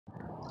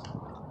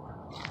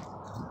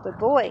Good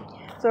boy.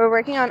 So we're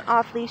working on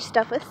off-leash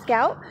stuff with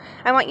Scout.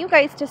 I want you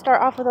guys to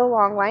start off with a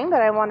long line,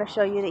 but I want to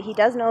show you that he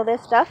does know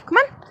this stuff. Come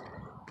on.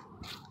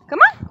 Come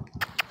on.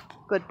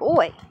 Good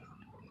boy.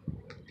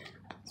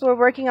 So we're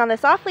working on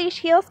this off-leash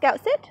heel.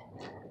 Scout, sit.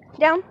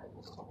 Down.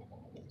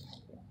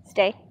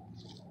 Stay.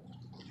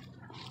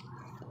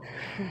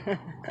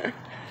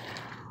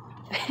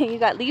 You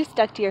got leaves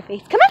stuck to your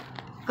face. Come on.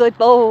 Good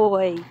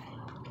boy.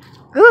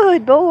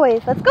 Good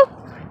boys. Let's go.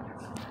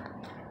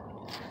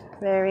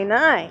 Very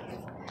nice.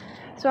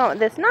 So I want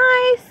this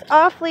nice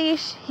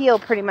off-leash heel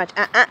pretty much.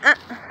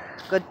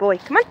 Good boy.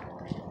 Come on.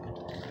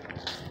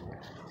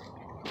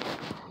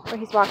 Where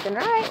he's walking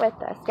right with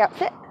the Scout,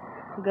 sit.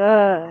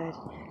 Good.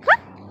 Come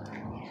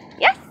on.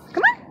 Yes.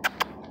 Come on.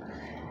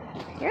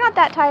 You're not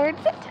that tired.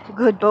 Sit.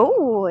 Good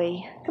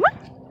boy. Come on.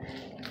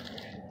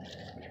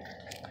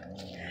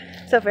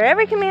 So for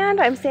every command,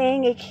 I'm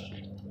saying a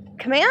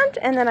command,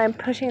 and then I'm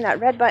pushing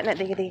that red button at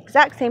the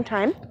exact same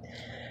time.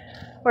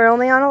 We're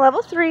only on a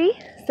level 3,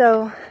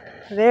 so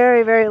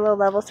very, very low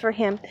levels for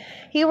him.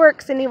 He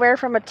works anywhere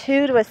from a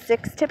 2 to a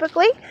 6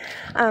 typically,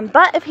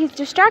 but if he's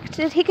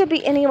distracted, he could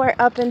be anywhere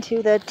up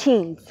into the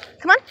teens.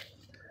 Come on.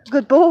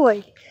 Good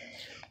boy.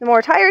 The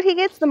more tired he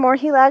gets, the more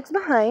he lags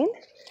behind,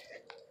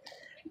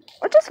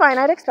 which is fine.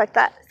 I'd expect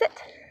that. Sit.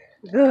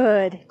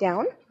 Good.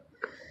 Down.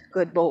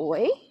 Good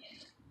boy.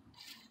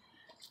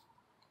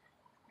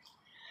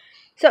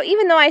 So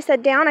even though I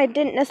said down, I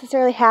didn't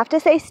necessarily have to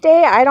say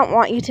stay. I don't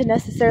want you to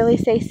necessarily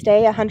say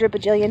stay 100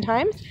 bajillion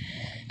times,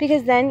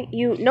 because then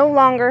you no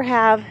longer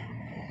have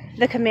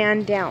the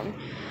command down.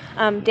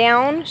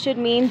 Down should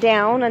mean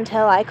down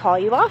until I call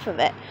you off of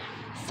it.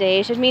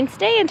 Stay should mean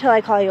stay until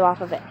I call you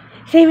off of it.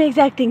 Same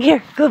exact thing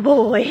here. Good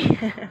boy.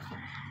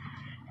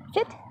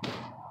 Sit.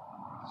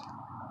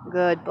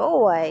 Good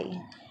boy.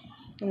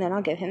 And then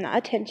I'll give him the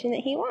attention that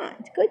he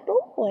wants. Good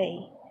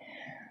boy.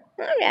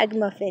 Oh,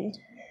 Ragamuffin.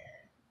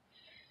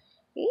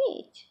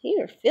 Eat.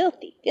 You're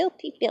filthy,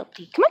 filthy,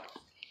 filthy. Come on.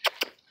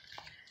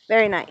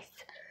 Very nice.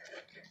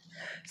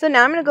 So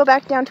now I'm going to go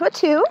back down to a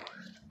 2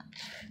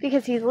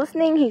 because he's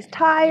listening. He's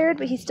tired,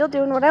 but he's still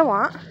doing what I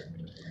want.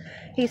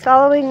 He's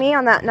following me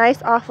on that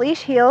nice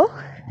off-leash heel.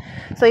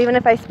 So even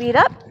if I speed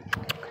up,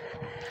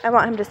 I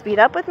want him to speed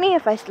up with me.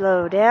 If I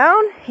slow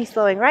down, he's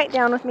slowing right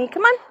down with me.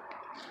 Come on.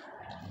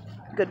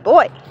 Good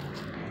boy.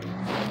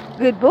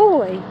 Good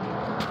boy.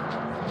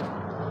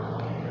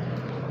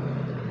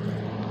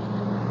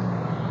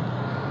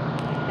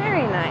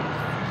 Very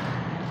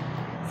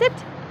nice. Sit.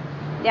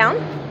 Down.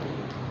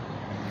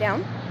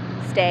 Down.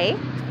 Stay.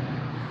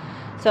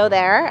 So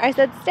there, I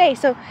said stay.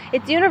 So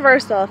it's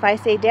universal. If I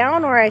say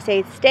down or I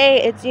say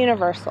stay, it's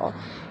universal.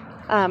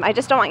 I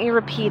just don't want you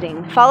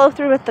repeating. Follow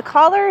through with the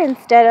collar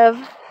instead of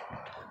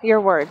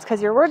your words,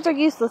 because your words are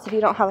useless if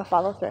you don't have a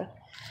follow through.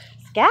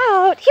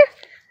 Scout, here.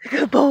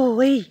 Good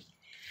boy.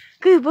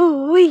 Good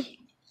boy.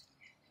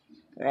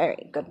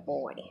 Very good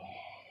boy.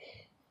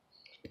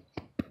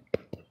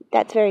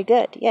 That's very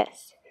good,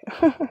 yes.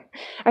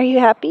 Are you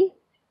happy?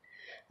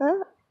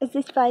 Huh? Is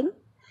this fun?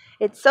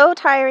 It's so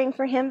tiring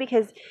for him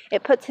because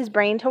it puts his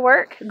brain to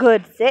work.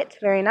 Good, sit.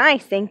 Very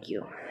nice, thank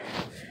you.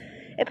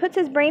 It puts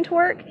his brain to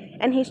work,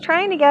 and he's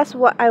trying to guess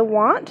what I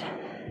want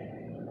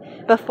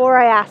before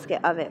I ask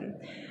it of him,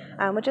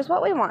 which is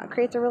what we want. It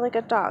creates a really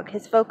good dog.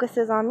 His focus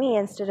is on me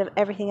instead of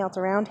everything else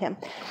around him.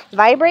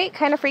 Vibrate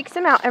kind of freaks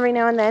him out every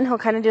now and then. He'll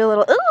kind of do a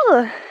little,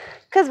 ooh,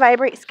 because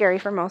vibrate's scary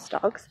for most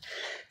dogs.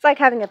 It's like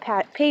having a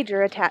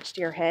pager attached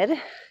to your head.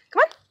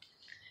 Come on.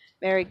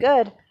 Very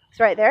good. It's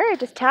right there. I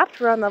just tapped.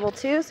 We're on level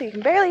 2, so you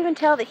can barely even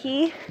tell that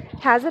he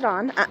has it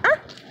on.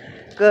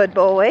 Good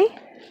boy.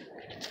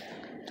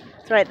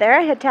 It's right there.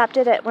 I had tapped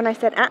it at when I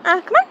said Come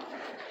on.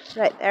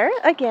 Right there.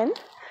 Again.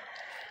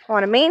 I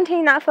want to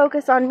maintain that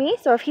focus on me,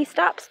 so if he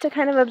stops to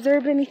kind of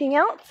observe anything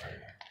else,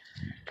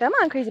 come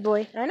on, crazy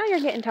boy. I know you're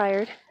getting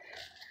tired.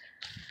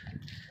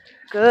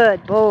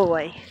 Good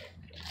boy.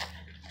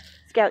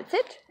 Scout,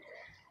 sit.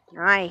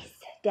 Nice.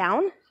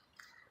 Down.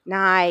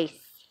 Nice.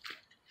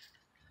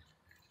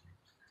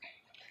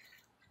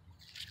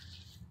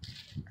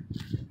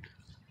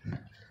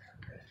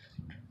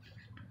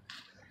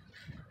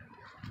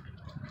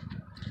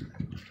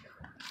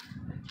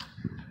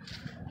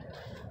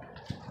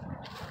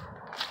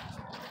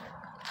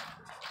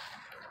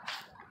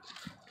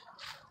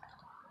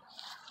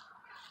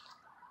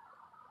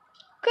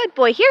 Good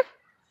boy, here.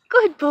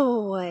 Good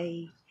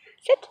boy.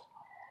 Sit.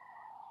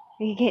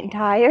 Are you getting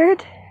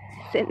tired?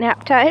 Is it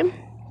nap time?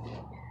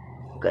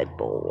 Good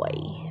boy.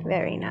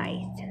 Very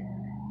nice.